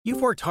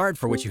You've worked hard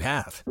for what you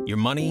have. Your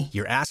money,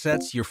 your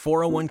assets, your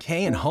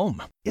 401k, and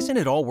home. Isn't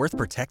it all worth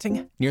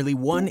protecting? Nearly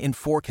 1 in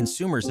 4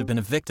 consumers have been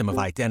a victim of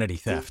identity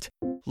theft.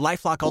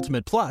 LifeLock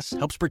Ultimate Plus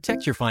helps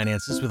protect your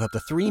finances with up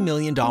to $3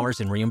 million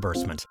in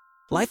reimbursement.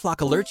 LifeLock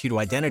alerts you to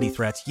identity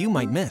threats you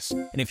might miss.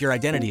 And if your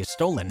identity is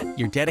stolen,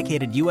 your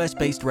dedicated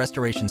U.S.-based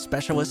restoration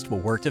specialist will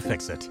work to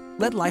fix it.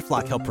 Let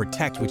LifeLock help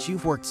protect what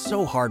you've worked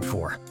so hard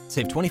for.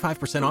 Save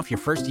 25% off your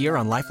first year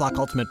on LifeLock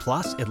Ultimate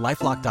Plus at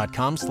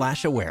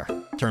LifeLock.com/aware.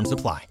 Terms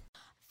apply.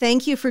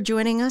 Thank you for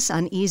joining us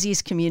on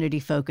Easy's Community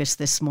Focus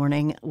this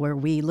morning, where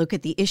we look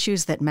at the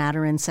issues that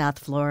matter in South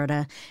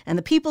Florida and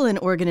the people and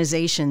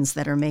organizations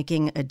that are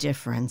making a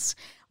difference.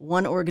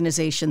 One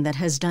organization that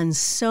has done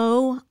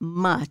so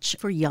much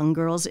for young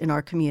girls in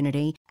our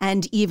community,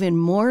 and even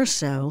more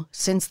so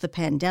since the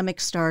pandemic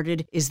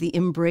started, is the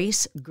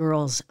Embrace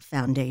Girls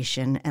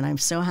Foundation. And I'm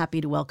so happy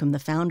to welcome the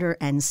founder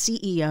and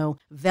CEO,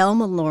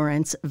 Velma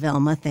Lawrence.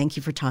 Velma, thank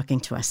you for talking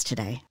to us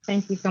today.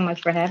 Thank you so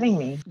much for having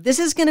me. This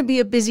is going to be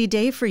a busy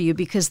day for you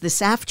because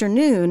this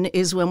afternoon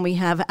is when we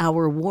have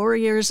our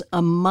Warriors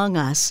Among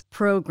Us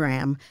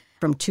program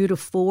from 2 to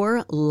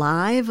 4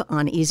 live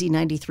on Easy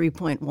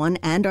 93.1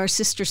 and our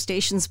sister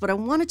stations. But I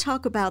want to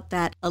talk about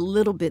that a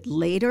little bit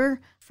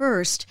later.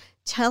 First,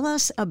 tell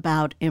us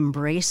about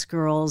Embrace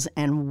Girls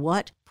and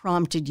what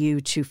prompted you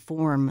to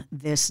form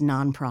this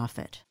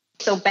nonprofit.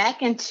 So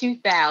back in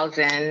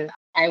 2000,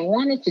 I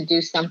wanted to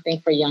do something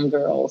for young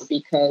girls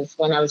because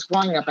when I was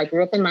growing up, I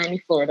grew up in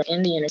Miami, Florida,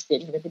 in the inner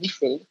city, Liberty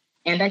City.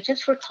 And I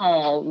just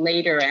recall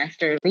later,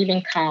 after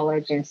leaving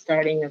college and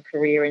starting a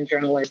career in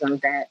journalism,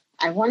 that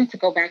I wanted to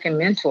go back and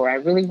mentor. I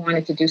really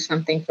wanted to do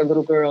something for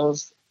little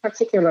girls,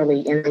 particularly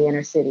in the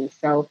inner city.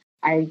 So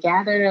I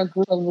gathered a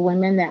group of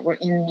women that were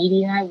in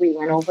media. We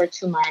went over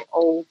to my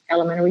old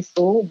elementary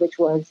school, which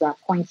was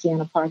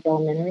Poinciana Park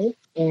Elementary,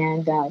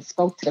 and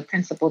spoke to the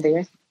principal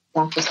there,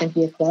 Dr.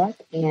 Cynthia Clark,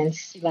 and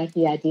she liked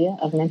the idea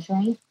of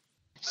mentoring.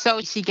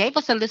 So she gave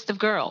us a list of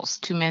girls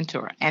to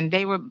mentor, and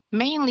they were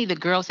mainly the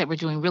girls that were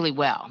doing really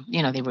well.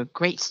 You know, they were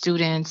great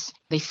students.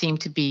 They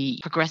seemed to be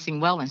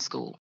progressing well in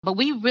school. But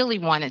we really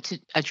wanted to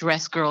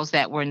address girls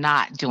that were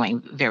not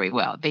doing very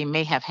well. They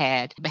may have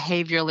had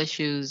behavioral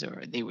issues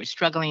or they were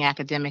struggling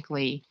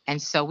academically.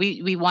 And so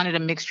we wanted a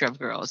mixture of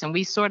girls. And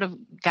we sort of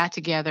got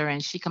together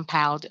and she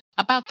compiled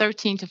about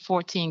 13 to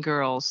 14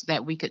 girls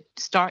that we could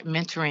start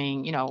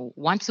mentoring, you know,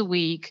 once a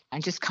week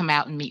and just come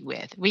out and meet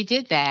with. We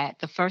did that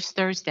the first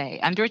Thursday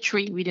under a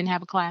tree. We didn't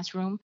have a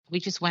classroom. We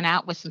just went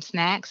out with some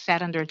snacks,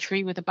 sat under a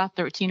tree with about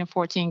 13 or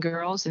 14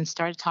 girls and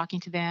started talking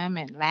to them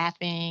and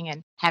laughing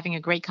and having a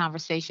great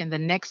conversation. The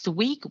next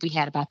week, we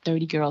had about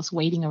 30 girls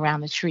waiting around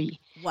the tree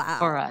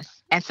for us.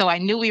 And so I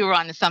knew we were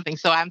onto something.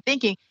 So I'm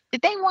thinking,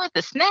 did they want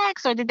the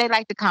snacks or did they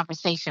like the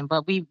conversation?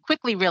 But we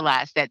quickly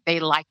realized that they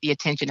liked the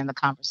attention and the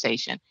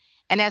conversation.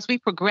 And as we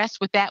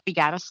progressed with that, we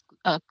got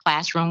a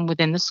classroom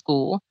within the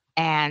school.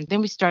 And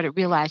then we started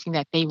realizing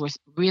that they were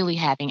really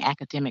having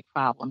academic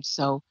problems.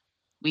 So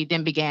we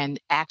then began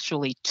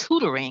actually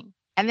tutoring,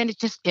 and then it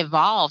just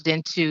evolved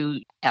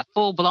into a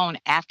full-blown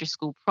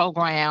after-school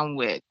program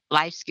with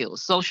life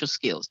skills, social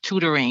skills,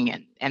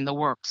 tutoring, and the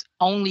works,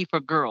 only for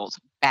girls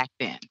back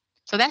then.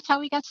 So that's how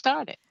we got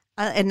started.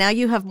 And now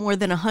you have more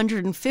than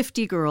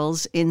 150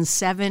 girls in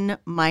 7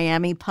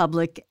 Miami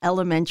public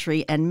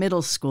elementary and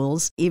middle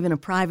schools, even a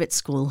private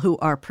school, who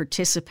are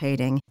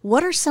participating.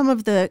 What are some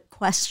of the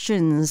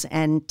questions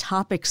and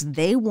topics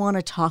they want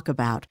to talk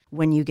about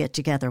when you get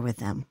together with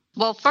them?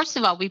 Well, first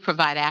of all, we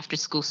provide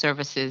after-school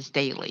services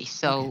daily.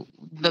 So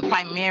the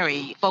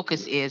primary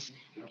focus is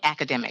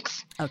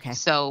academics. Okay.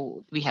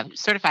 So we have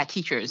certified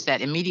teachers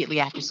that immediately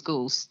after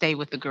school stay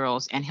with the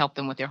girls and help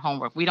them with their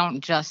homework. We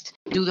don't just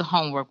do the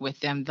homework with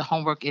them. The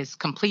homework is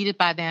completed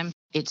by them.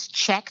 It's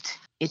checked.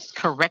 It's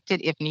corrected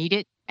if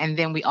needed. And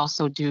then we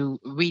also do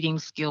reading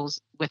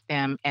skills with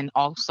them and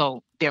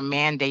also their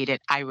mandated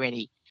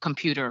iReady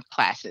computer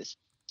classes.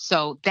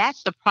 So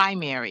that's the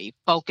primary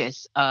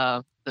focus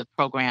of the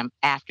program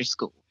after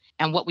school.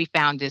 And what we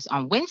found is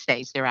on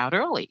Wednesdays, they're out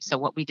early. So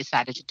what we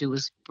decided to do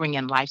is bring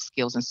in life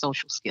skills and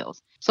social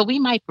skills. So we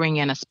might bring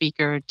in a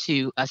speaker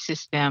to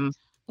assist them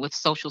with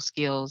social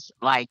skills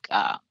like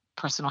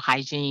personal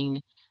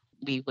hygiene.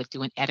 We would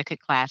do an etiquette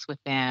class with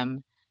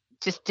them,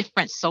 just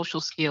different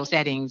social skill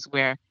settings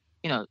where,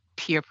 you know,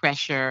 peer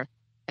pressure,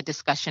 a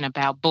discussion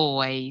about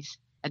boys,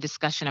 a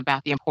discussion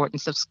about the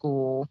importance of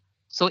school.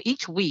 So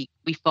each week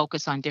we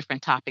focus on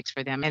different topics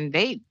for them, and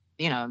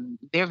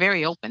they're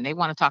very open. They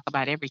want to talk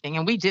about everything.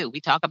 And we do.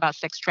 We talk about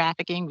sex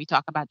trafficking. We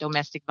talk about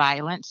domestic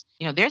violence.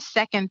 You know, they're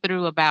second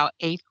through about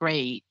 8th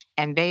grade,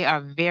 and they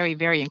are very,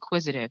 very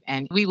inquisitive.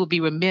 And we will be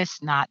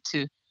remiss not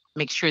to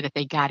make sure that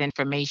they got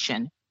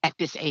information at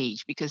this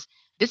age, because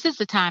this is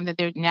the time that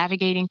they're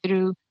navigating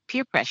through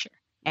peer pressure.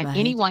 And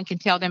anyone can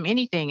tell them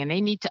anything, and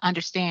they need to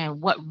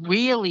understand what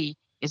really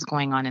is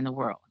going on in the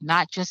world,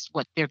 not just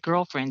what their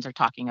girlfriends are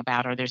talking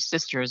about or their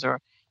sisters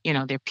or, you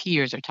know, their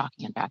peers are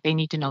talking about. They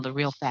need to know the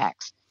real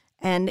facts.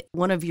 And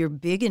one of your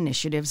big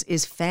initiatives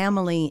is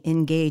family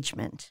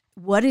engagement.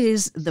 What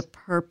is the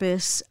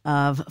purpose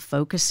of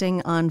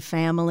focusing on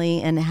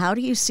family, and how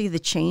do you see the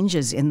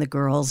changes in the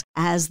girls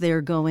as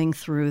they're going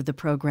through the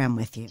program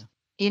with you?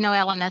 You know,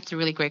 Ellen, that's a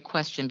really great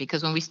question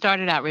because when we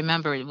started out,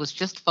 remember, it was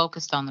just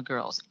focused on the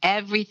girls.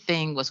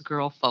 Everything was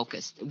girl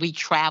focused. We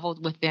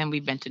traveled with them.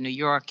 We've been to New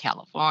York,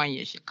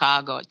 California,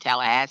 Chicago,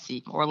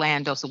 Tallahassee,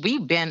 Orlando. So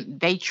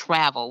they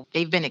travel.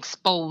 They've been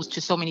exposed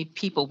to so many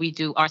people. We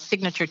do our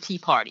signature tea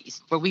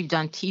parties where we've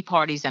done tea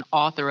parties and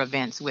author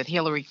events with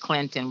Hillary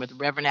Clinton, with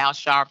Reverend Al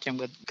Sharpton,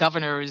 with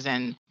governors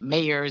and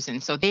mayors.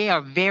 And so they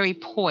are very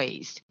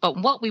poised. But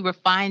what we were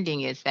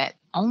finding is that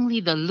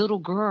only the little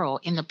girl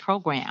in the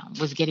program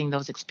was getting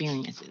those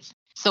experiences.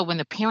 So when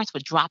the parents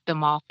would drop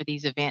them off for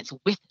these events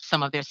with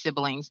some of their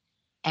siblings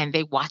and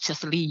they watch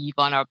us leave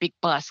on our big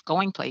bus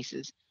going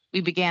places,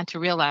 we began to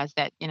realize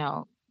that,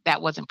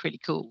 that wasn't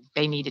pretty cool.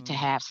 They needed to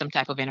have some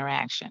type of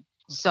interaction.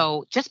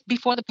 So just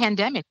before the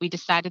pandemic, we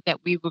decided that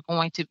we were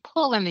going to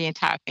pull in the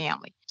entire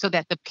family so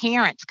that the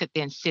parents could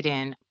then sit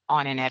in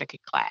on an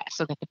etiquette class,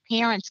 so that the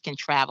parents can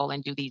travel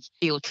and do these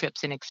field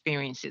trips and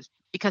experiences,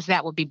 because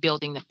that would be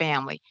building the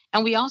family.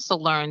 And we also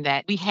learned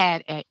that we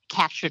had a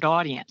captured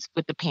audience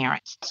with the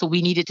parents. So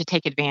we needed to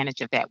take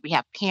advantage of that. We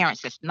have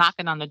parents that's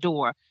knocking on the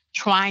door,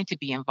 trying to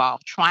be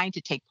involved, trying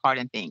to take part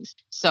in things.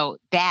 So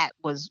that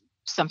was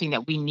something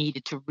that we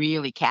needed to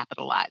really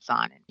capitalize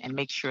on and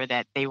make sure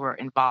that they were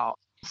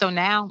involved. So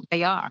now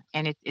they are,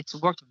 and it's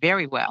worked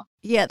very well.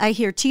 Yeah, I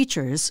hear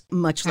teachers,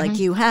 much like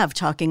you have,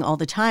 talking all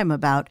the time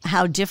about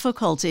how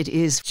difficult it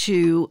is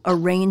to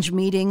arrange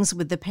meetings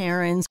with the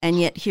parents. And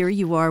yet here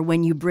you are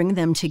when you bring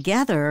them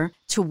together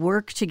to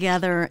work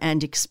together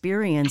and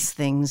experience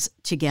things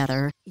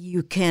together.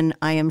 You can,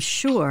 I am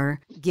sure,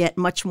 get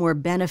much more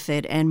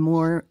benefit and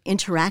more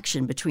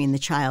interaction between the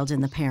child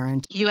and the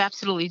parent. You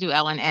absolutely do,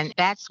 Ellen. And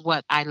that's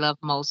what I love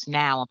most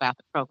now about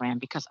the program,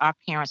 because our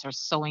parents are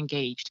so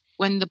engaged.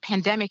 When the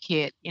pandemic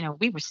hit,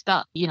 we were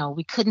stuck.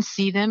 We couldn't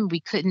see them. We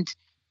couldn't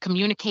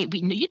communicate.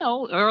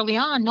 Early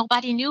on,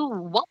 nobody knew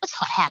what was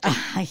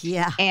happening.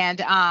 Yeah.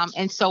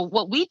 And so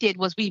what we did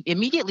was we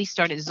immediately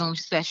started Zoom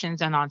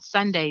sessions. And on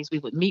Sundays, we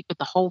would meet with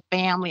the whole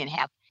family and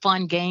have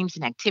fun games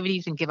and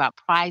activities and give out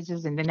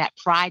prizes. And then that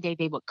Friday,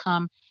 they would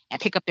come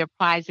and pick up their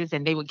prizes,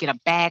 and they would get a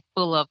bag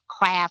full of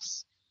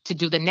crafts to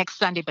do the next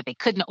Sunday, but they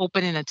couldn't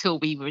open it until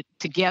we were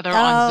together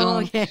on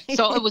Zoom. Okay.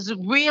 So it was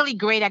really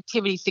great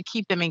activities to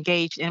keep them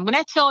engaged. And when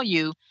I tell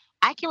you,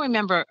 I can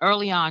remember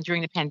early on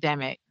during the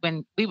pandemic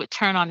when we would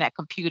turn on that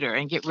computer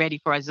and get ready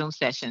for our Zoom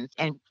sessions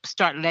and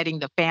start letting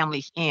the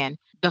families in.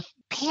 The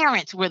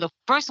parents were the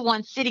first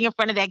ones sitting in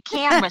front of that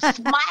camera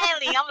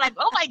smiling. I'm like,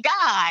 oh my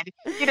God.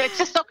 It's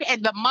just so,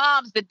 and the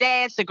moms, the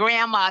dads, the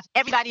grandmas,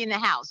 everybody in the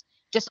house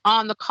just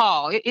on the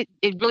call. It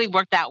really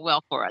worked out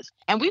well for us.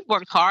 And we've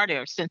worked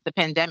harder since the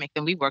pandemic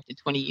than we worked in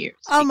 20 years.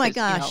 Oh, my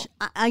gosh.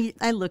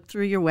 I looked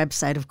through your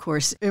website, of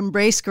course,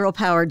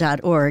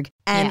 embracegirlpower.org,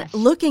 and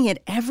looking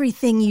at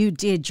everything you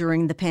did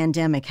during the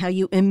pandemic, how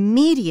you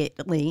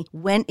immediately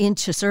went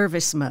into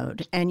service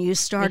mode and you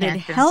started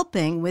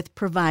helping with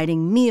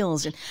providing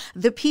meals and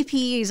the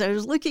PPEs. I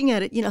was looking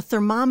at it,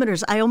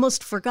 thermometers. I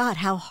almost forgot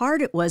how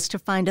hard it was to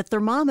find a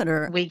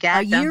thermometer. We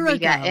got a year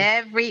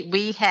ago.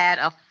 We had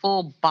a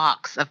full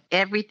box of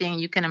everything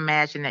you can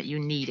imagine that you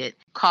needed.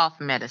 Cough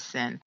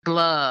medicine,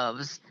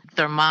 gloves,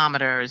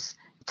 thermometers,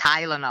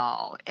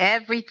 Tylenol,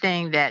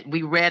 everything that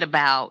we read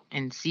about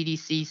and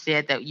CDC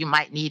said that you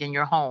might need in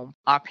your home,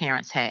 our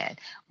parents had.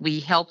 We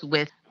helped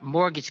with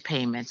mortgage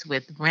payments,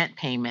 with rent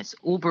payments,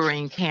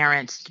 Ubering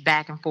parents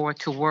back and forth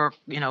to work,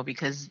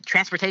 because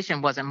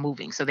transportation wasn't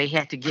moving. So they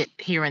had to get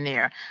here and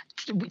there.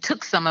 We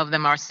took some of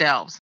them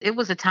ourselves. It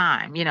was a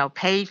time,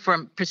 paid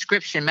for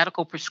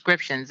medical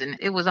prescriptions, and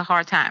it was a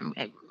hard time.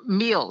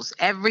 Meals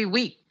every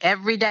week,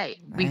 every day.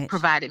 Right. We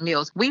provided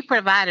meals. We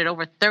provided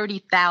over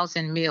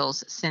 30,000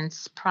 meals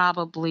since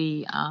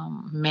probably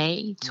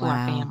May to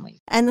our families.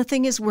 And the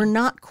thing is, we're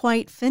not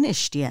quite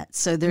finished yet.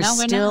 So there's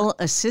still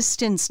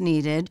assistance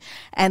needed,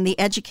 and the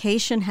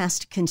education has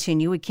to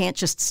continue. We can't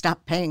just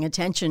stop paying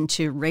attention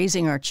to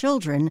raising our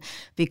children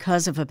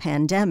because of a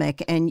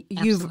pandemic. And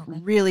you've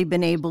really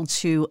been able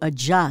to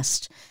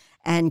adjust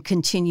and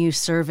continue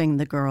serving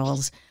the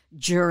girls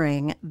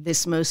during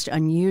this most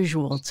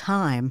unusual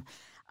time.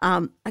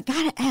 I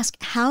got to ask,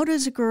 how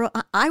does a girl,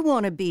 I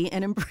want to be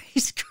an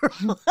Embrace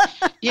girl.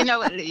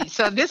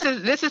 So this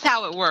is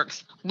how it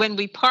works. When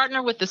we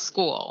partner with the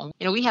school,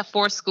 we have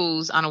 4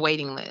 schools on a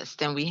waiting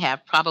list, and we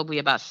have probably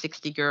about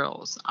 60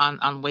 girls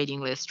on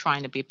waiting lists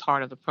trying to be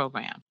part of the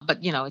program. But,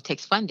 it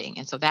takes funding.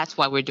 And so that's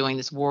why we're doing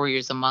this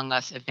Warriors Among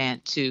Us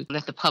event, to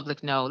let the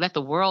public know, let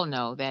the world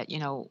know that,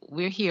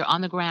 we're here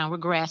on the ground, we're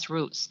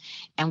grassroots,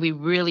 and we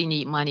really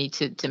need money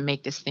to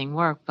make this thing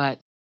work. But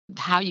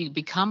how you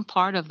become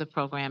part of the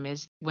program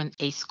is when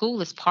a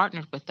school is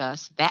partnered with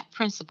us, that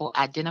principal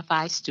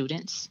identifies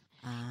students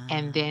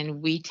And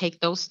then we take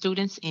those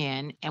students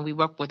in and we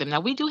work with them.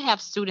 Now, we do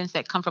have students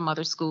that come from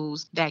other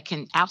schools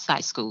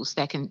outside schools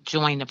that can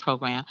join the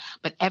program,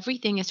 but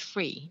everything is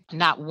free.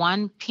 Not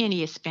one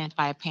penny is spent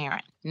by a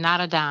parent,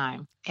 not a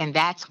dime. And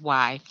that's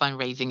why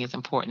fundraising is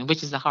important,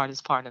 which is the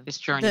hardest part of this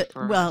journey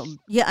for us.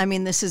 Yeah, I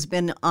mean, this has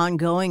been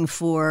ongoing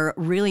for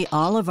really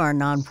all of our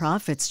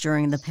nonprofits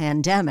during the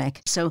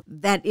pandemic. So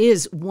that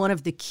is one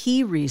of the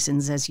key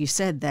reasons, as you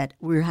said, that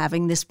we're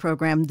having this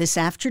program this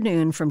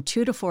afternoon from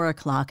 2 to 4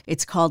 o'clock.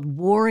 It's called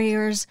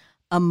Warriors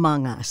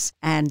Among Us.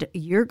 And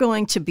you're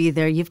going to be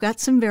there. You've got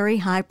some very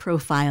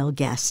high-profile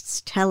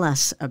guests. Tell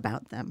us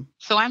about them.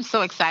 So I'm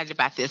so excited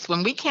about this.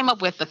 When we came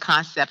up with the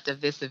concept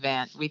of this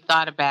event, we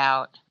thought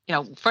about,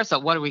 first of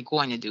all, what are we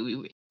going to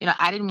do?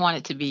 I didn't want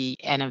it to be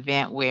an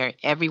event where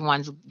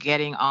everyone's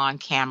getting on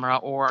camera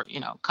or,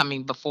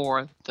 coming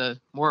before the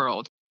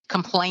world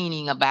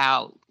complaining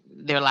about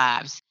their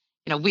lives.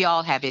 We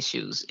all have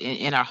issues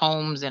in our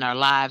homes, in our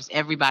lives.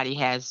 Everybody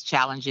has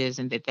challenges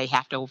and that they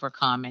have to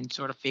overcome and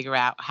sort of figure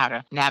out how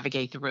to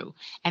navigate through.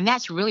 And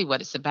that's really what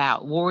it's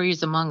about.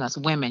 Warriors among us,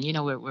 women.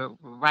 We're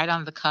right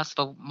on the cusp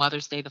of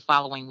Mother's Day the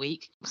following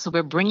week. So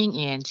we're bringing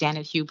in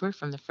Janet Hubert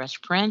from The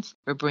Fresh Prince.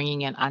 We're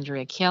bringing in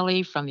Andrea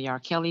Kelly from the R.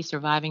 Kelly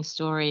Surviving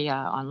Story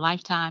on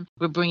Lifetime.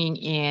 We're bringing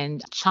in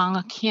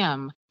Changa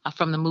Kim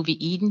from the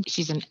movie Eden.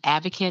 She's an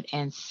advocate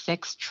and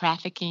sex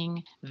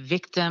trafficking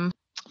victim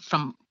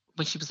from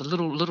when she was a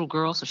little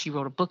girl, so she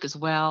wrote a book as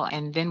well.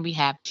 And then we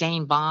have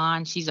Jane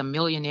Bond. She's a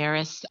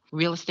millionaires,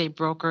 real estate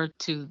broker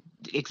to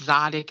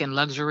exotic and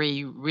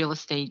luxury real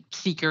estate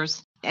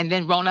seekers. And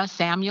then Rona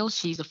Samuel,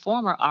 she's a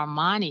former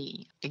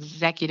Armani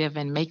executive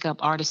and makeup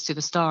artist to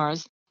the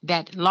stars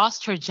that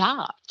lost her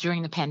job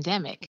during the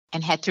pandemic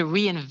and had to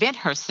reinvent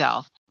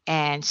herself.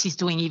 And she's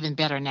doing even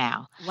better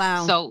now.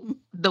 Wow. So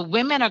the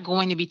women are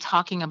going to be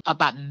talking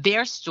about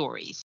their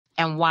stories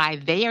and why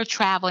they are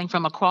traveling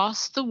from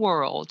across the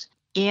world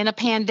in a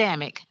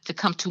pandemic to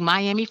come to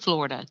Miami,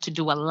 Florida, to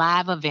do a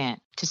live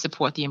event to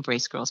support the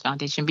Embrace Girls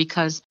Foundation,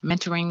 because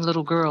mentoring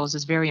little girls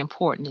is very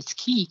important. It's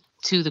key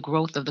to the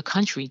growth of the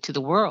country, to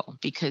the world,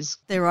 because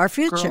they're our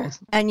future. Girls.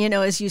 And,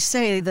 as you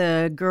say,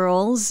 the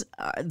girls,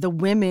 the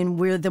women,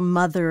 we're the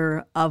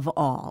mother of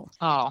all.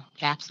 Oh,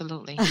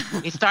 absolutely.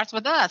 It starts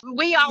with us.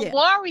 We are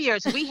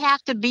warriors. We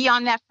have to be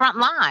on that front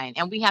line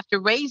and we have to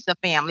raise the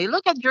family.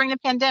 Look at during the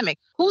pandemic,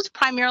 who's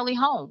primarily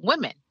home?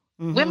 Women.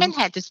 Mm-hmm. Women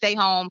had to stay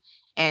home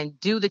and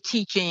do the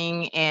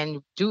teaching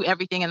and do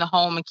everything in the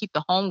home and keep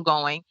the home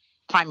going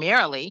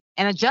primarily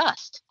and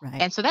adjust.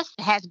 Right. And so that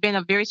has been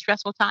a very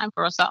stressful time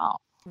for us all.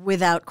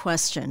 Without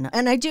question.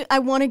 And I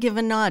want to give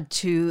a nod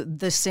to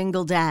the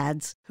single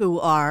dads who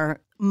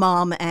are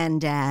mom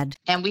and dad.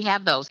 And we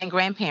have those and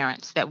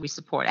grandparents that we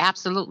support.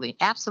 Absolutely.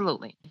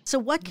 Absolutely. So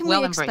what can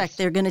we expect?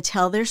 They're going to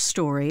tell their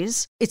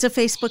stories. It's a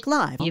Facebook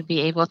Live. You'll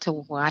be able to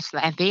watch,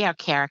 and they are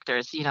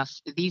characters,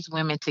 these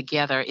women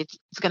together. It's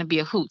going to be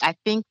a hoot. I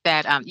think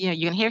that, you're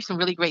going to hear some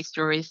really great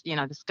stories.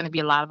 There's going to be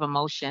a lot of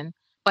emotion.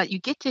 But you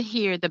get to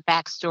hear the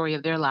backstory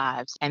of their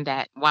lives, and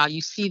that while you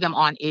see them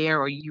on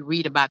air or you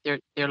read about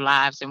their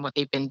lives and what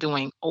they've been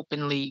doing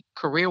openly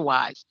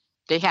career-wise,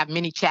 they have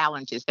many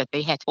challenges that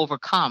they had to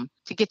overcome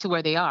to get to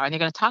where they are. And they're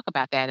going to talk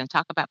about that and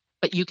talk about,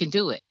 but you can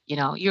do it.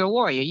 You're a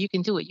warrior. You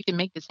can do it. You can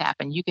make this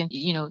happen. You can,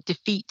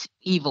 defeat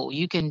evil.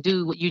 You can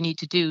do what you need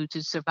to do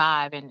to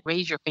survive and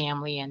raise your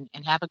family and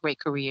have a great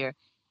career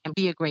and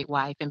be a great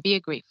wife and be a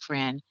great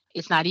friend.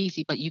 It's not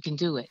easy, but you can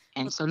do it.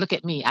 And so look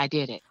at me, I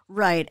did it.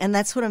 Right. And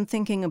that's what I'm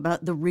thinking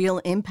about. The real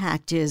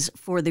impact is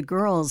for the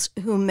girls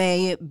who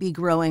may be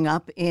growing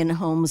up in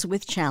homes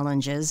with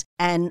challenges.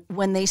 And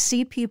when they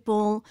see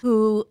people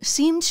who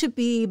seem to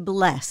be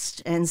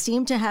blessed and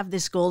seem to have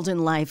this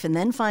golden life and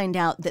then find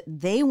out that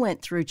they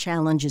went through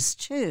challenges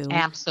too.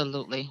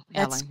 Absolutely,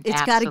 Ellen.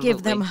 It's got to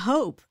give them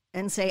hope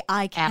and say,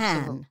 I can.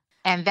 Absolutely.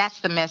 And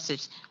that's the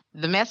message.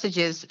 The message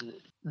is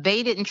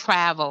they didn't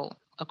travel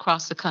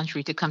across the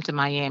country to come to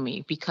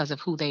Miami because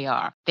of who they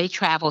are. They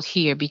traveled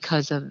here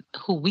because of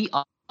who we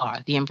are,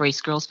 the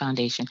Embrace Girls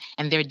Foundation,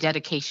 and their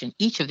dedication,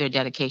 each of their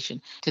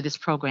dedication to this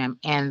program,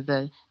 and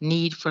the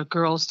need for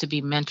girls to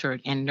be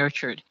mentored and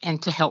nurtured and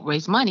to help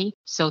raise money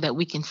so that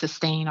we can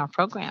sustain our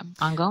program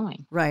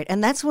ongoing. Right.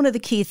 And that's one of the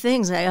key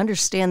things. I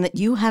understand that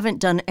you haven't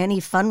done any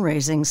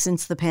fundraising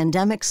since the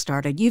pandemic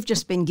started. You've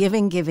just been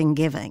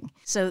giving.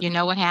 So you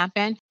know what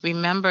happened?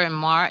 Remember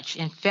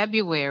in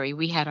February,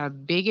 we had our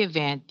big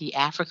event, the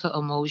Africa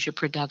Umoja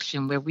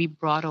production, where we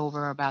brought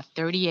over about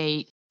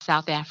 38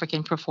 South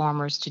African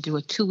performers to do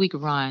a 2-week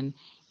run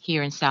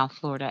here in South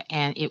Florida,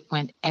 and it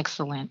went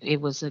excellent. It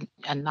was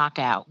a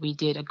knockout. We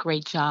did a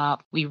great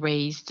job. We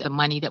raised the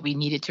money that we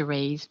needed to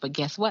raise, but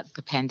guess what?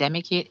 The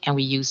pandemic hit, and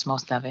we used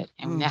most of it,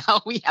 and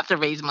now we have to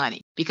raise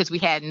money because we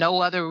had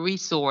no other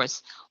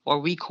resource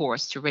or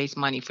recourse to raise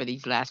money for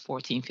these last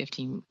 14,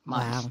 15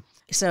 months. Wow.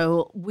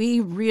 So we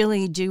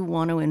really do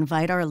want to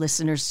invite our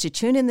listeners to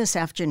tune in this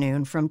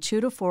afternoon from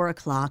 2 to 4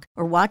 o'clock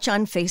or watch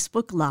on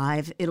Facebook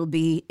Live. It'll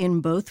be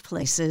in both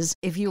places.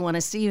 If you want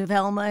to see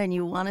Velma and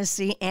you want to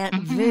see Aunt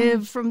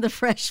Viv from the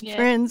Fresh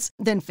Prince,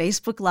 then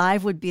Facebook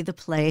Live would be the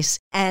place.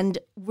 And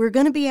we're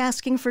going to be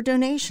asking for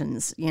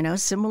donations,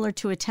 similar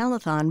to a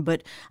telethon.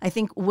 But I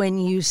think when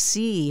you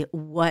see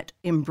what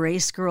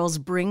Embrace Girls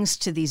brings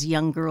to these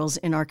young girls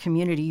in our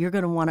community, you're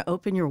going to want to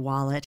open your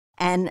wallet.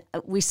 And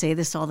we say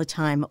this all the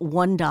time,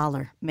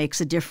 $1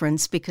 makes a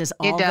difference because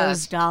all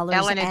those dollars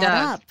Ellen, add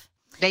up.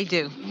 They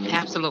do.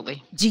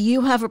 Absolutely. Do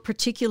you have a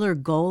particular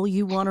goal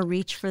you want to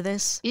reach for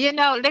this?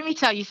 Let me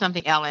tell you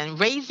something, Ellen.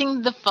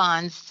 Raising the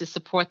funds to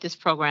support this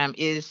program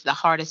is the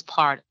hardest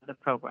part of the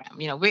program.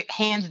 We're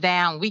hands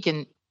down, we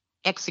can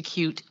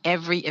execute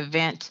every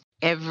event,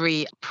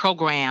 every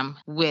program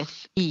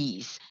with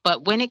ease.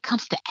 But when it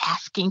comes to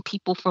asking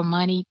people for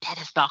money, that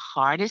is the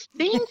hardest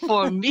thing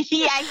for me.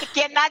 I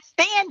cannot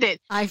stand it.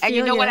 And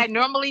you know what I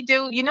normally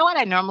do?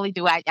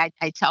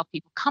 I tell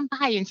people, come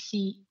by and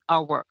see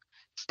our work.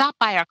 Stop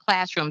by our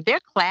classroom. Their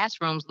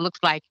classrooms look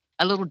like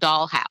a little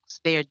dollhouse.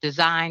 They are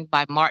designed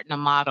by Martin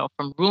Amato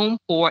from Room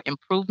for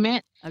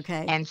Improvement.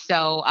 Okay. And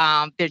so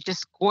they're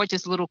just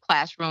gorgeous little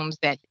classrooms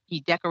that he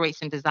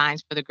decorates and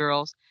designs for the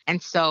girls.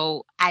 And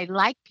so I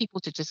like people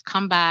to just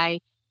come by,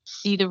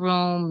 see the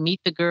room, meet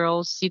the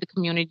girls, see the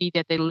community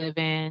that they live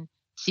in,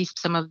 see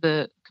some of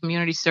the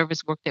community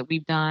service work that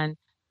we've done.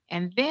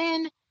 And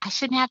then I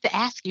shouldn't have to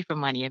ask you for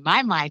money. In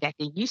my mind, I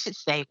think you should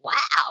say, wow,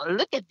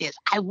 look at this.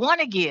 I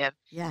want to give.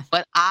 Yeah.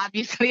 But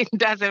obviously it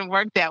doesn't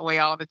work that way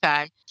all the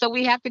time. So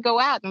we have to go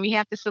out and we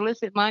have to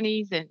solicit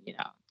monies and,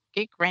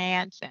 get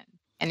grants.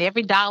 And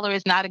every dollar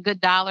is not a good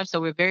dollar.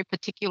 So we're very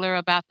particular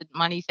about the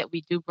monies that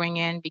we do bring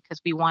in because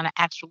we want to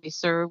actually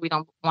serve. We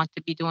don't want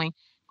to be doing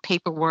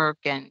paperwork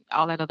and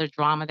all that other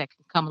drama that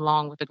can come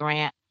along with a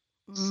grant.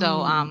 So,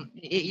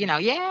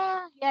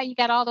 you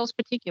got all those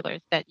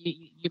particulars that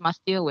you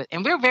must deal with.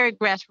 And we're very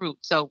grassroots.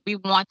 So we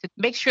want to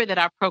make sure that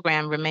our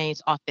program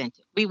remains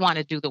authentic. We want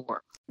to do the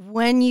work.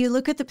 When you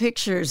look at the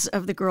pictures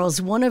of the girls,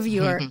 one of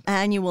your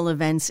annual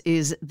events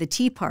is the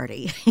tea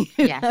party.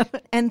 Yes.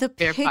 And the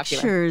Very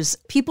pictures,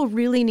 popular. People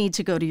really need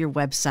to go to your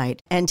website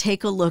and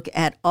take a look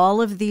at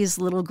all of these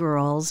little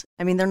girls.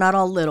 I mean, they're not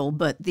all little,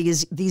 but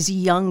these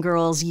young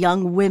girls,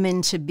 young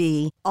women to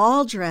be,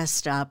 all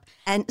dressed up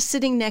and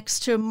sitting next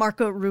to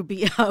Marco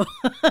Rubio.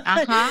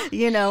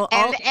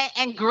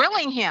 And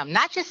grilling him,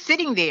 not just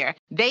sitting there.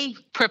 They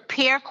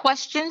prepare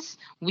questions.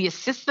 We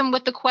assist them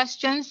with the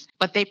questions,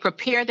 but they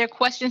prepare their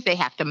questions. They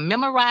have to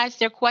memorize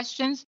their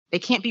questions. They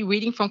can't be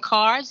reading from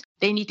cards.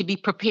 They need to be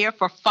prepared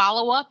for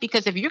follow-up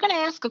because if you're going to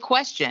ask a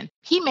question,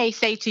 he may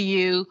say to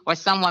you or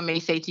someone may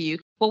say to you,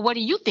 well, what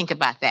do you think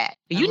about that?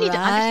 You need to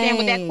understand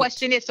what that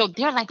question is. So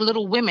they're like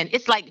little women.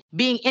 It's like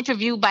being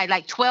interviewed by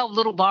like 12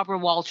 little Barbara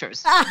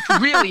Walters.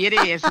 Really, it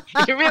is.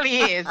 It really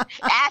is.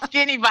 Ask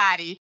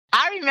anybody.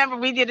 I remember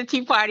we did a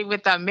tea party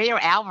with Mayor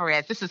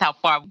Alvarez. This is how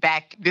far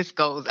back this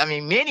goes. I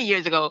mean, many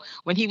years ago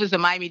when he was the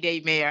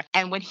Miami-Dade mayor.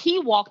 And when he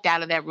walked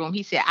out of that room,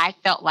 he said, I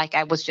felt like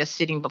I was just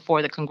sitting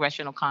before the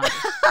Congressional Congress.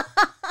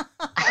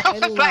 I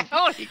was like,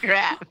 holy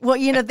crap. Well,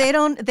 they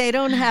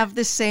don't have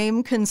the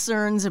same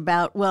concerns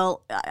about,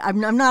 I'm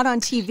not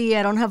on TV.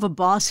 I don't have a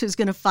boss who's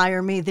going to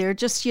fire me. They're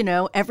just,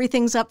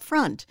 everything's up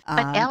front.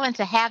 But Ellen,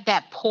 to have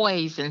that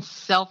poise and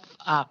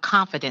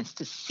self-confidence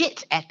to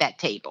sit at that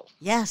table.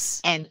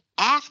 Yes. And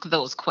ask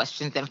those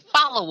questions and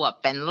follow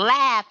up and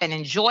laugh and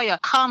enjoy a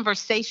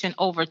conversation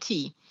over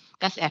tea.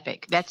 That's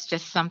epic. That's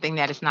just something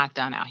that is not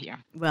done out here.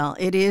 Well,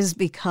 it is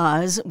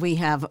because we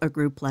have a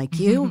group like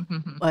you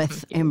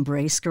with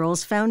Embrace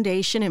Girls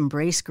Foundation,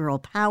 Embrace Girl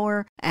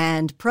Power,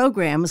 and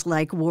programs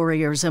like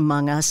Warriors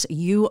Among Us.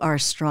 You are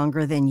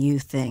stronger than you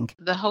think.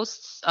 The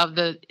hosts of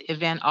the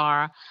event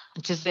are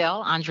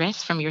Giselle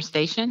Andres from your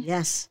station.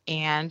 Yes.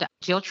 And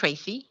Jill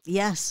Tracy.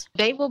 Yes.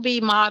 They will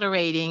be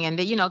moderating and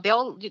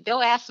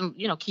they'll ask some,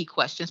 key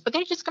questions, but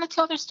they're just going to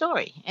tell their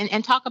story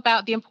and talk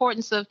about the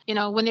importance of,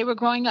 when they were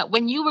growing up.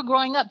 When you were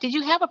growing up, did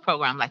you have a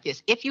program like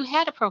this? If you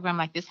had a program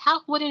like this,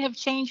 how would it have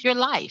changed your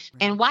life?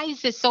 And why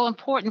is it so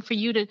important for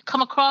you to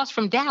come across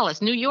from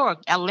Dallas, New York,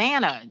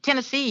 Atlanta,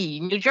 Tennessee,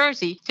 New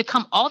Jersey, to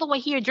come all the way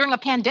here during a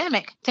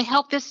pandemic to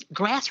help this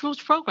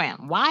grassroots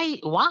program? Why?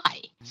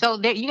 So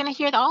you're going to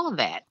hear all of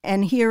that.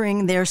 And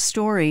hearing their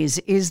stories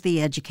is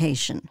the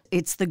education.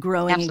 It's the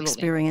growing Absolutely.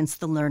 Experience,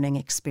 the learning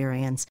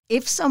experience.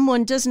 If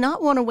someone does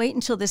not want to wait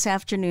until this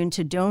afternoon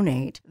to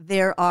donate,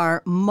 there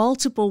are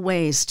multiple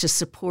ways to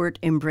support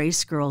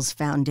Embrace Girls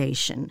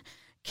Foundation.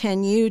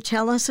 Can you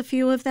tell us a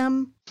few of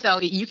them?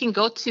 So you can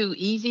go to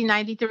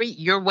Easy93,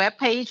 your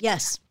webpage.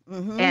 Yes.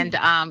 Mm-hmm. And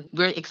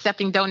we're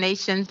accepting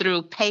donations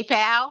through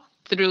PayPal,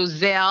 through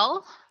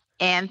Zelle,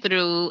 and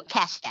through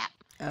Cash App.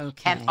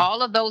 Okay. And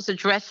all of those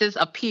addresses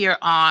appear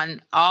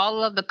on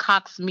all of the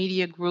Cox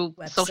Media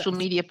Group social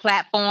media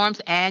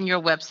platforms and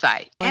your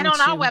website. And on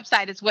our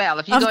website as well.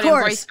 If you go to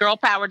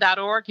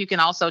embracegirlpower.org, you can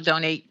also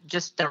donate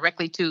just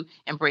directly to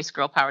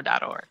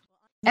embracegirlpower.org.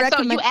 And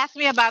so you asked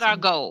me about our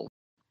goal.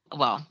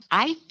 Well,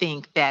 I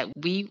think that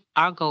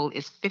our goal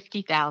is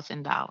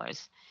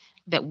 $50,000,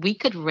 that we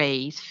could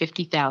raise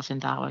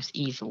 $50,000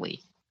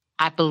 easily.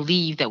 I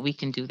believe that we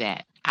can do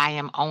that. I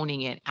am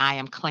owning it. I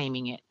am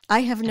claiming it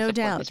I have to no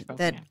support this doubt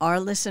that program. our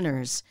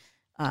listeners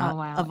Oh,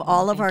 wow. of Well,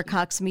 all of our thank you.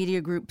 Cox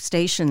Media Group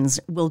stations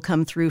will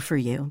come through for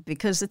you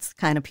because it's the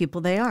kind of people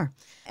they are.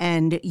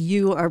 And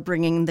you are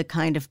bringing the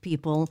kind of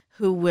people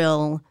who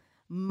will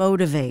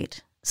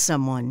motivate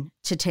someone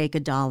to take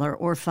 $1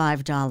 or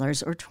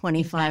 $5 or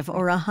 25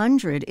 Exactly. or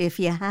 100 if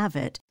you have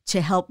it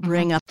to help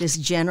bring up this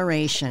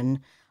generation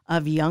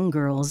of young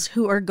girls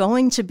who are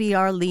going to be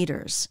our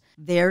leaders.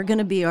 They're going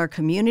to be our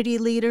community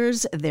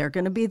leaders. They're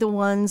going to be the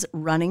ones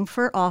running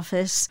for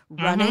office,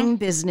 running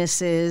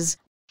businesses.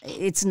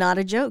 It's not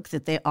a joke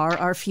that they are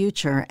our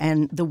future,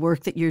 and the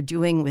work that you're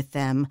doing with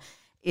them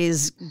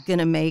is going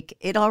to make,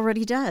 it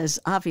already does,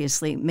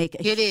 obviously, make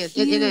a It is.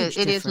 huge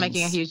It is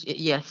making a difference. huge,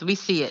 yes, we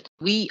see it.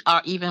 We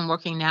are even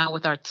working now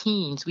with our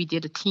teens. We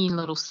did a teen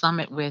little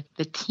summit with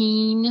the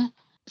teen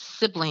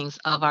siblings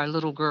of our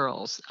little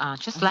girls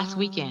just last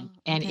weekend.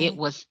 And it Okay.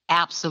 was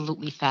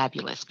absolutely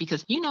fabulous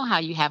because you know how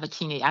you have a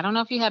teenage, I don't know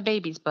if you have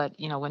babies, but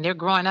when they're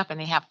growing up and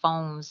they have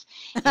phones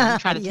and you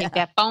try to take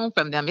Yeah, that phone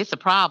from them, it's a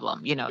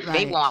problem. They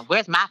right, want,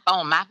 where's my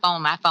phone, my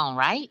phone,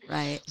 right?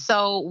 right.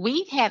 So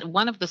we had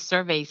one of the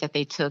surveys that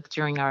they took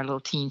during our little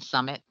teen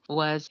summit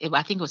I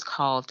think it was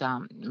called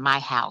My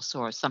House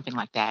or something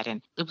like that.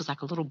 And it was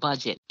like a little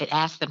budget. It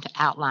asked them to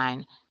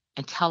outline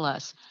and tell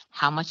us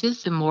how much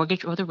is the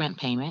mortgage or the rent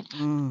payment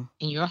Mm.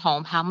 in your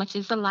home, how much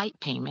is the light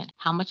payment,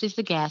 how much is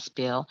the gas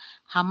bill,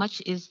 how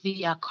much is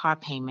the car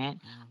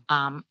payment,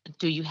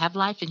 do you have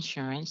life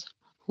insurance,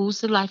 who's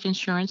the life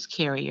insurance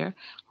carrier,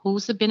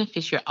 who's the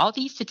beneficiary, all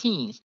these to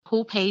teens,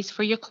 who pays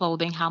for your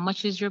clothing, how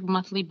much is your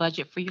monthly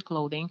budget for your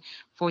clothing,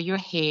 for your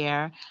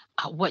hair,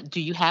 what do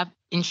you have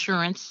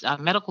insurance,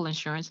 medical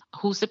insurance,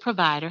 who's the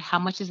provider, how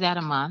much is that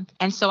a month?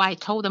 And so I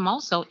told them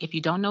also, if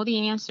you don't know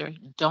the answer,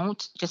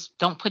 don't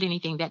put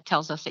anything that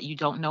tells us that you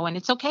don't know, and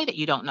it's okay that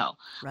you don't know,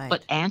 but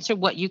Right. answer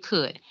what you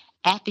could.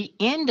 At the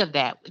end of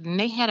that, and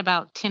they had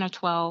about 10 or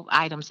 12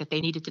 items that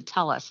they needed to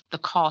tell us the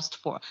cost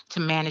for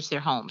to manage their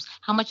homes.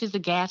 How much is the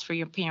gas for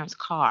your parents'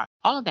 car?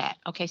 All of that.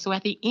 Okay, so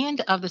at the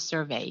end of the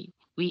survey,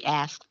 we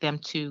asked them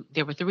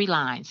there were 3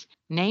 lines.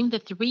 Name the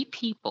 3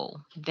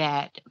 people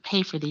that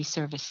pay for these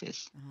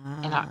services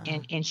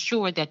and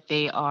ensure that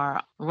they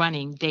are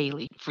running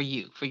daily for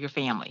you, for your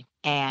family.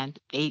 And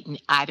they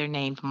either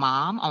named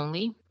mom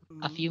only,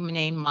 a Mhm. few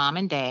named mom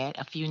and dad,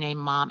 a few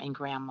named mom and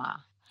grandma.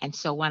 And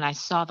so when I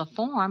saw the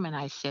form and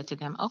I said to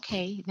them,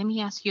 okay, let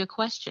me ask you a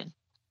question.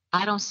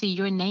 I don't see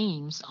your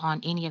names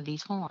on any of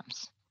these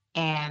forms.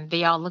 And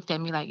they all looked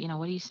at me like,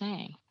 what are you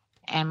saying?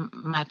 And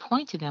my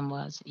point to them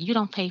was, you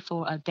don't pay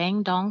for a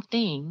dang dong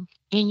thing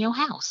in your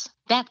house.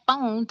 That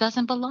phone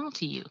doesn't belong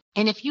to you.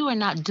 And if you are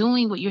not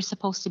doing what you're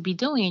supposed to be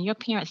doing and your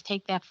parents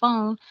take that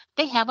phone,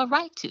 they have a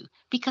right to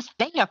because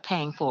they are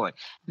paying for it.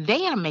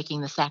 They are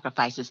making the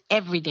sacrifices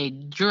every day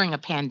during a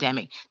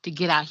pandemic to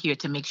get out here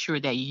to make sure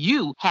that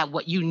you have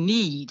what you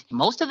need,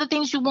 most of the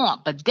things you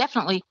want, but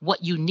definitely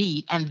what you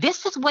need. And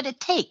this is what it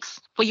takes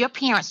for your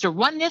parents to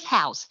run this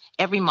house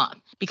every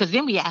month. Because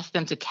then we asked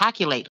them to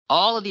calculate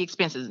all of the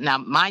expenses. Now,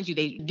 mind you,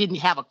 they didn't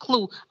have a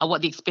clue of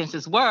what the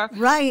expenses were.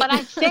 Right. But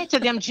I said to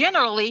them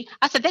generally,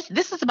 I said,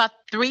 this is about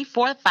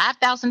 $3,000, $4,000,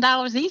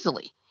 $5,000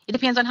 easily. It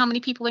depends on how many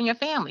people in your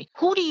family.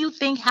 Who do you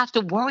think have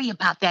to worry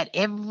about that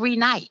every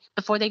night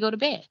before they go to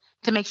bed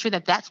to make sure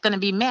that that's going to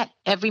be met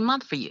every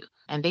month for you?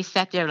 And they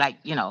sat there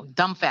like,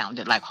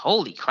 dumbfounded, like,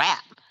 holy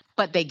crap.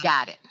 But they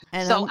got it.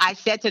 And So I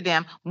said to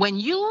them, when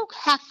you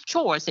have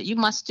chores that you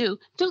must do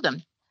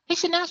them. They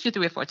shouldn't ask you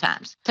 3 or 4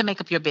 times to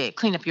make up your bed,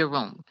 clean up your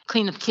room,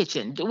 clean up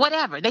kitchen,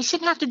 whatever. They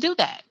shouldn't have to do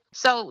that.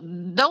 So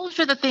those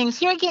are the things.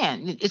 Here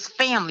again, it's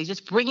family,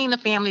 just bringing the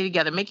family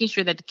together, making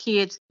sure that the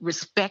kids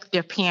respect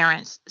their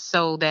parents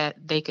so that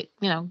they could,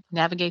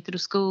 navigate through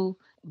school,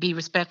 be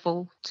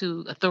respectful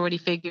to authority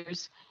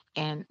figures,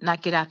 and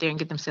not get out there and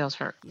get themselves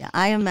hurt. yeah,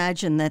 I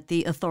imagine that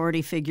the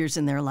authority figures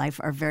in their life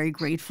are very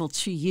grateful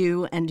to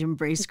you and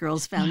Embrace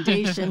Girls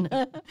Foundation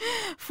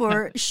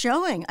for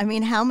showing. I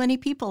mean, how many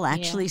people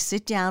actually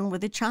sit down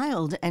with a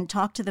child and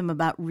talk to them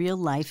about real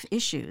life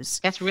issues?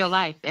 That's real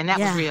life, and that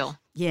was real.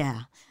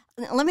 Yeah.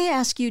 Let me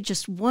ask you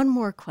just one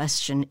more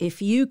question.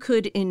 If you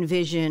could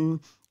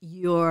envision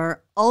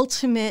your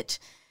ultimate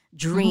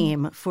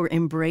dream for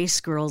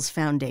Embrace Girls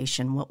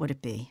Foundation, what would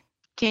it be?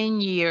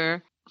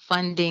 10-year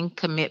funding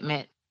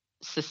commitment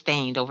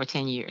sustained over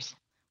 10 years.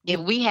 If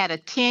we had a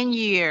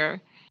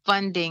 10-year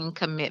funding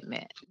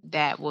commitment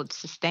that would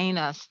sustain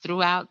us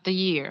throughout the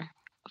year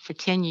for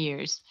 10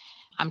 years,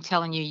 I'm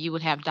telling you, you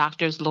would have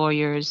doctors,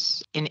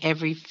 lawyers in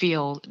every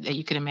field that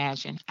you could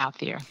imagine out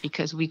there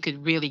because we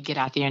could really get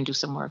out there and do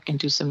some work and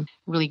do some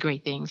really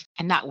great things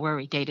and not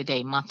worry day to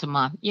day, month to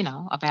month,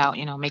 about,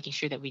 making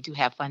sure that we do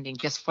have funding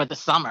just for the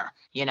summer.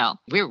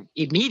 We're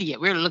immediate.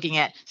 We're looking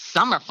at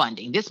summer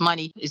funding. This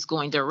money is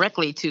going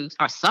directly to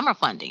our summer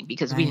funding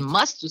because we Right.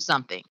 must do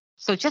something.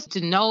 So just to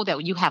know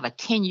that you have a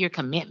 10-year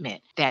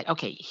commitment that,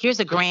 okay,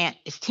 here's a grant,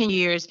 it's 10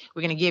 years,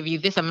 we're going to give you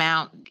this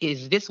amount.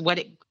 Is this what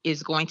it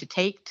is going to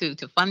take to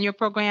fund your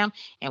program?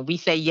 And we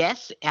say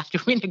yes after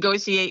we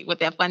negotiate what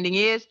that funding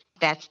is.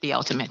 That's the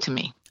ultimate to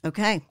me.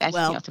 Okay. That's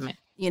the ultimate.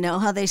 You know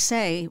how they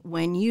say,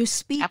 when you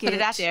speak I put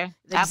it out there.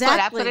 Exactly.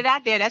 I put it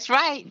out there. That's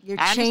right. You're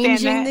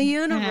changing the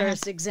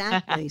universe.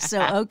 Exactly.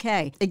 So,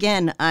 okay.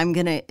 Again, I'm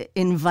going to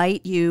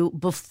invite you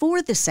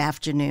before this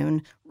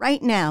afternoon.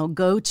 Right now,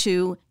 go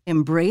to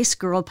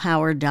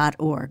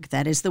embracegirlpower.org.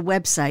 That is the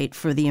website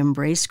for the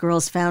Embrace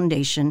Girls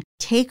Foundation.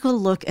 Take a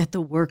look at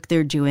the work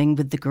they're doing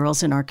with the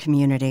girls in our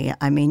community.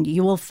 I mean,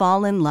 you will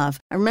fall in love.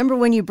 I remember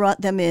when you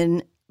brought them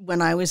in when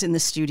I was in the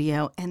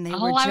studio, and they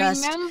were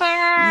just, I remember.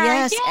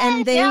 Yes,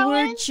 and they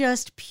were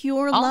just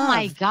pure love. Oh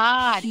my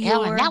God, pure.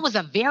 Ellen, that was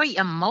a very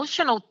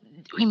emotional.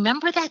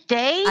 Remember that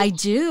day? I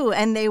do,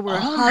 and they were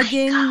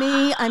hugging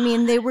me. I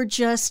mean, they were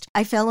just,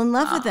 I fell in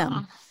love with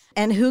them.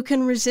 And who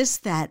can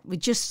resist that?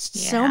 With just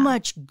so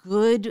much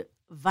good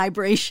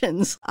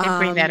vibrations. And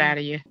bring that out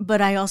of you.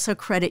 But I also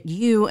credit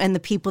you and the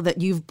people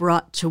that you've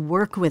brought to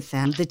work with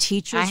them, the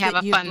teachers I have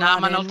that a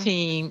phenomenal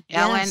team. Yes.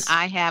 Ellen,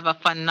 I have a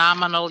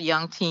phenomenal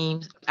young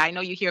team. I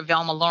know you hear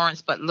Velma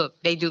Lawrence, but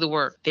look, they do the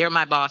work. They're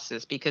my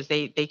bosses because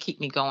they keep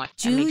me going.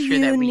 Do and make sure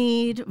you that we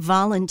need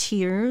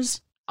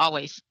volunteers?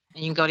 Always.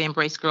 And you can go to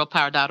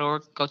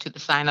embracegirlpower.org, go to the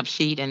sign-up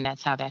sheet, and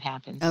that's how that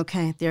happens.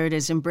 Okay, there it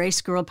is,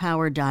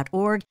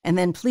 embracegirlpower.org. And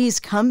then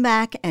please come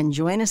back and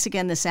join us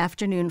again this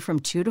afternoon from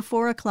 2 to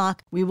 4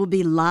 o'clock. We will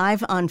be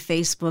live on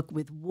Facebook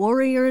with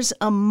Warriors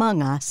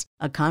Among Us,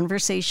 a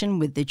conversation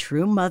with the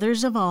true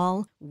mothers of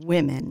all,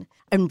 women.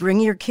 And bring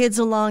your kids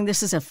along.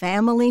 This is a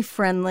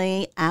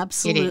family-friendly,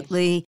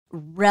 absolutely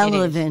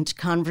relevant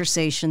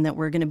conversation that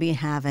we're going to be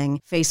having.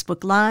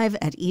 Facebook Live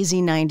at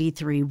Easy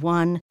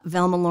 93.1.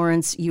 Velma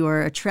Lawrence, you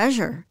are a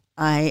treasure.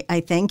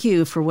 I thank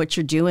you for what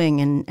you're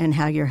doing and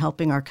how you're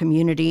helping our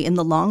community in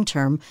the long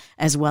term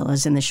as well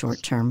as in the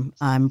short term.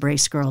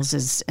 Embrace Girls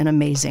is an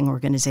amazing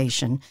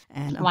organization.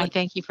 And Why,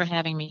 thank you for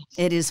having me.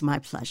 It is my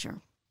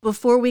pleasure.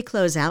 Before we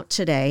close out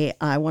today,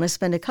 I want to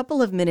spend a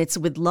couple of minutes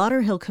with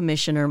Lauderhill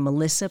Commissioner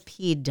Melissa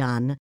P.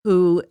 Dunn,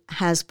 who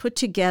has put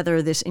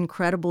together this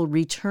incredible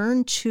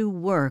Return to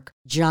Work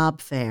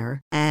job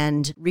fair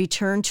and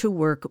Return to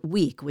Work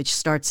week, which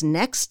starts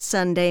next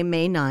Sunday,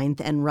 May 9th,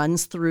 and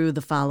runs through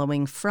the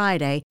following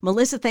Friday.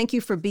 Melissa, thank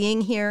you for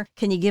being here.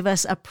 Can you give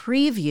us a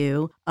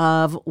preview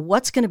of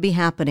what's going to be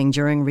happening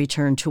during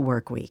Return to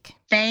Work week?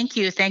 Thank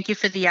you. Thank you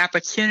for the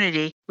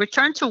opportunity.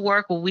 Return to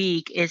Work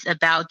Week is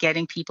about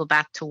getting people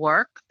back to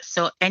work.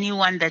 So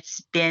anyone that's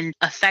been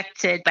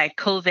affected by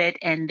COVID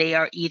and they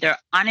are either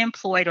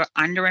unemployed or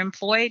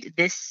underemployed,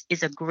 this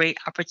is a great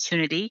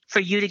opportunity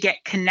for you to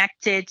get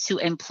connected to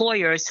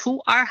employers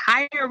who are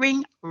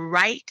hiring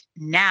right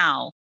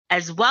now,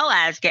 as well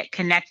as get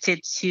connected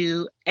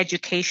to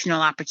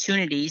educational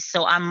opportunities.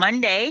 So on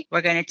Monday,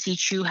 we're going to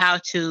teach you how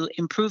to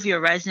improve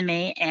your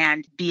resume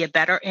and be a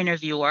better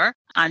interviewer.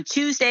 On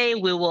Tuesday,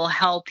 we will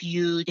help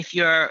you if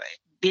you're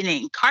been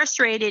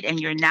incarcerated and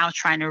you're now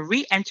trying to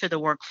re-enter the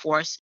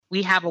workforce.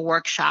 We have a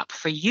workshop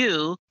for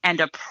you and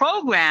a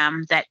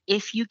program that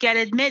if you get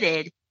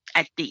admitted,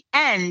 at the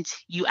end,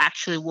 you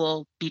actually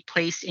will be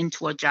placed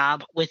into a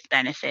job with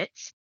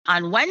benefits.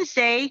 On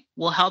Wednesday,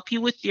 we'll help you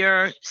with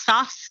your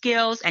soft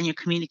skills and your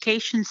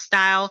communication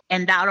style,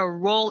 and that'll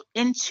roll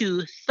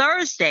into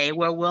Thursday,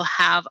 where we'll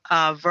have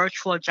a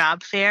virtual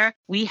job fair.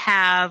 We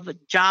have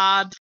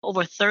jobs,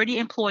 over 30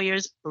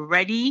 employers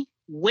ready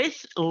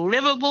with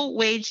livable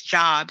wage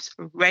jobs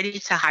ready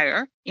to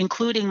hire,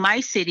 including my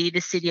city, the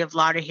city of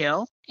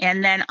Lauderhill.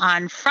 And then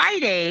on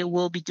Friday,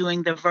 we'll be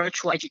doing the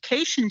virtual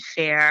education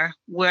fair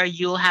where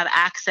you'll have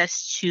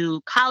access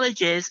to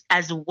colleges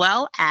as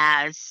well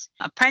as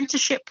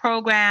apprenticeship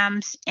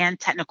programs and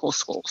technical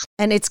schools.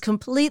 And it's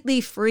completely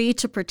free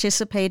to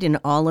participate in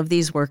all of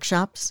these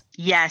workshops?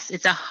 Yes,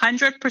 it's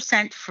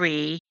 100%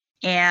 free.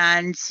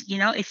 And,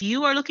 if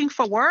you are looking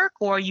for work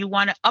or you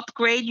want to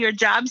upgrade your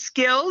job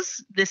skills,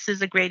 this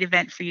is a great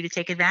event for you to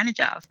take advantage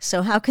of.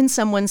 So how can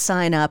someone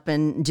sign up,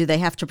 and do they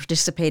have to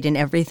participate in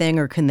everything,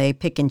 or can they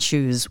pick and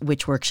choose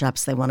which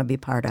workshops they want to be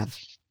part of?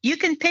 You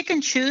can pick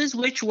and choose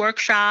which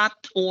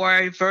workshop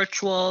or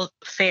virtual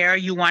fair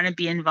you want to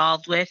be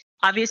involved with.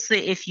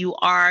 Obviously, if you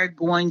are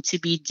going to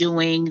be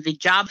doing the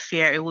job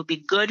fair, it would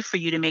be good for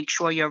you to make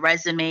sure your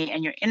resume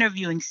and your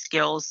interviewing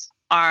skills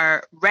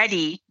are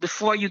ready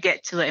before you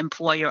get to the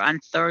employer on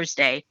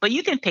Thursday. But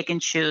you can pick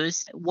and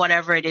choose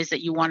whatever it is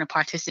that you want to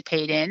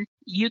participate in.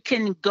 You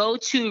can go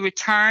to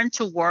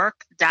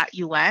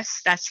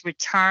return2work.us. That's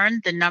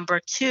return, the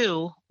number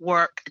 2,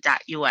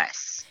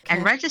 work.us,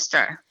 and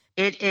register.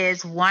 It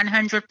is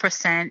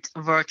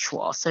 100%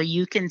 virtual. So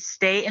you can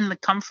stay in the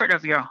comfort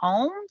of your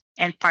home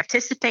and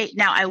participate.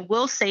 Now, I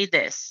will say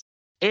this.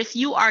 if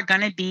you are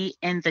going to be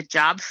in the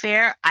job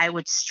fair, I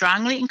would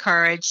strongly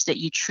encourage that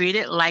you treat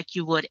it like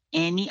you would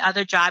any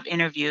other job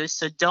interview.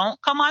 So don't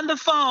come on the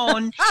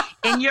phone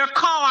in your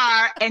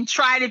car and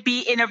try to be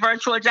in a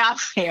virtual job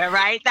fair,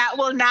 right? That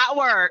will not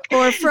work.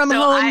 Or from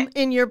home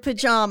in your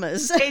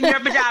pajamas. In your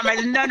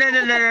pajamas. No.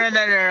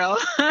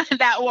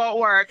 That won't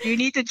work. You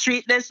need to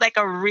treat this like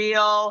a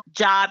real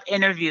job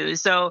interview.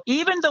 So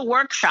even the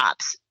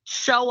workshops,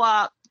 show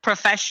up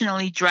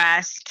professionally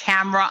dressed,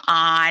 camera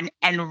on,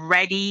 and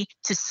ready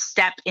to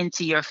step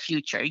into your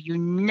future. You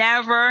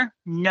never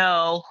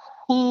know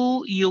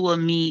who you will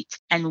meet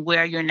and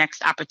where your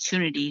next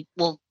opportunity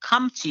will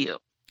come to you.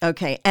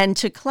 Okay. And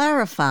to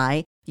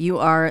clarify, you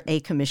are a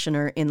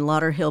commissioner in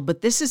Lauderhill,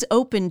 but this is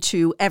open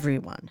to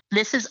everyone.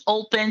 This is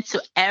open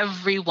to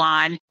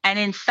everyone. And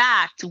in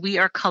fact, we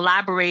are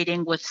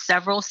collaborating with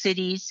several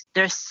cities.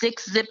 There's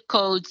 6 zip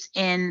codes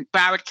in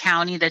Broward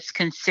County that's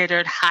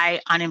considered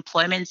high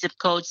unemployment zip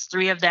codes.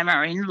 3 of them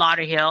are in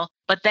Lauderhill.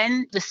 But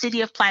then the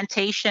city of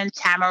Plantation,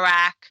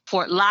 Tamarack,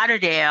 Fort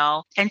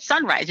Lauderdale, and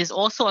Sunrise is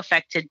also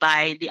affected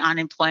by the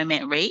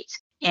unemployment rate.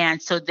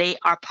 And so they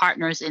are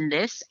partners in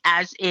this,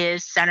 as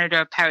is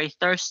Senator Perry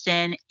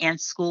Thurston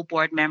and school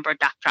board member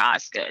Dr.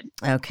 Osgood.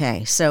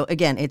 Okay. So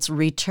again, it's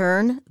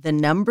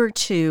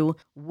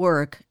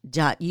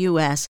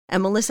Return2Work.us.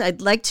 And Melissa,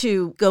 I'd like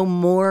to go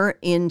more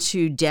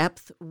into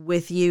depth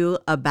with you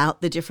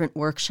about the different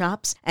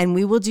workshops. And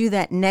we will do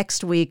that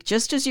next week,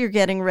 just as you're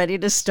getting ready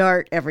to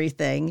start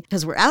everything,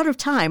 because we're out of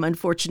time,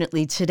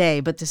 unfortunately,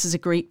 today. But this is a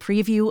great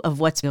preview of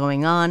what's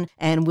going on.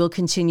 And we'll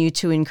continue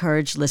to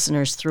encourage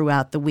listeners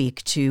throughout the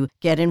week to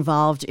get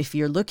involved. If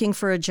you're looking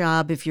for a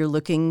job, if you're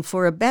looking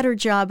for a better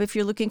job, if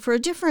you're looking for a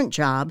different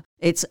job,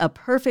 it's a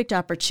perfect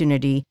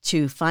opportunity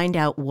to find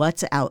out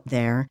what's out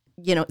there.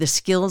 You know, the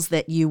skills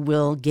that you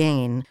will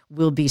gain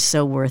will be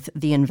so worth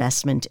the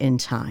investment in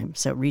time.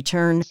 So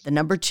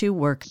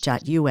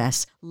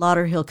Return2Work.us.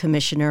 Lauderhill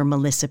Commissioner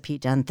Melissa P.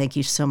 Dunn, thank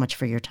you so much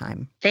for your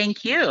time.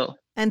 Thank you.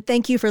 And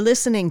thank you for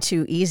listening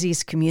to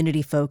Easy's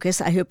Community Focus.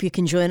 I hope you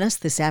can join us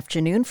this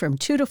afternoon from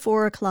 2 to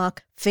 4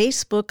 o'clock,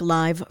 Facebook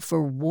Live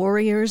for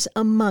Warriors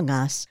Among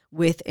Us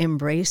with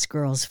Embrace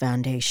Girls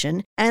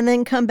Foundation, and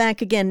then come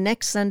back again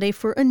next Sunday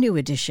for a new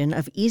edition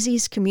of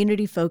Easy's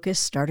Community Focus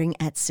starting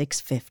at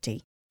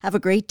 6:50. Have a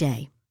great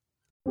day.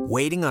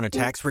 Waiting on a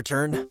tax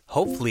return?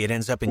 Hopefully it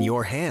ends up in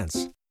your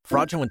hands.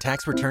 Fraudulent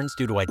tax returns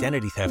due to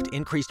identity theft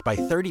increased by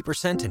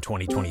 30% in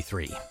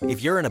 2023.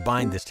 If you're in a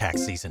bind this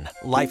tax season,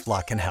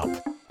 LifeLock can help.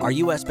 Our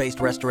U.S.-based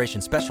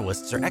restoration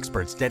specialists are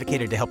experts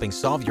dedicated to helping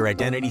solve your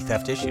identity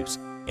theft issues.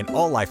 And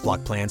all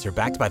LifeLock plans are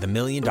backed by the $1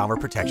 Million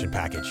Protection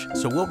Package.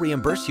 So we'll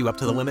reimburse you up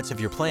to the limits of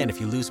your plan if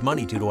you lose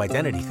money due to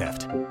identity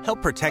theft.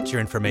 Help protect your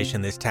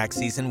information this tax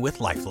season with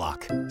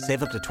LifeLock.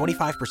 Save up to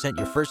 25%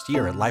 your first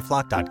year at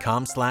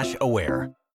LifeLock.com/aware.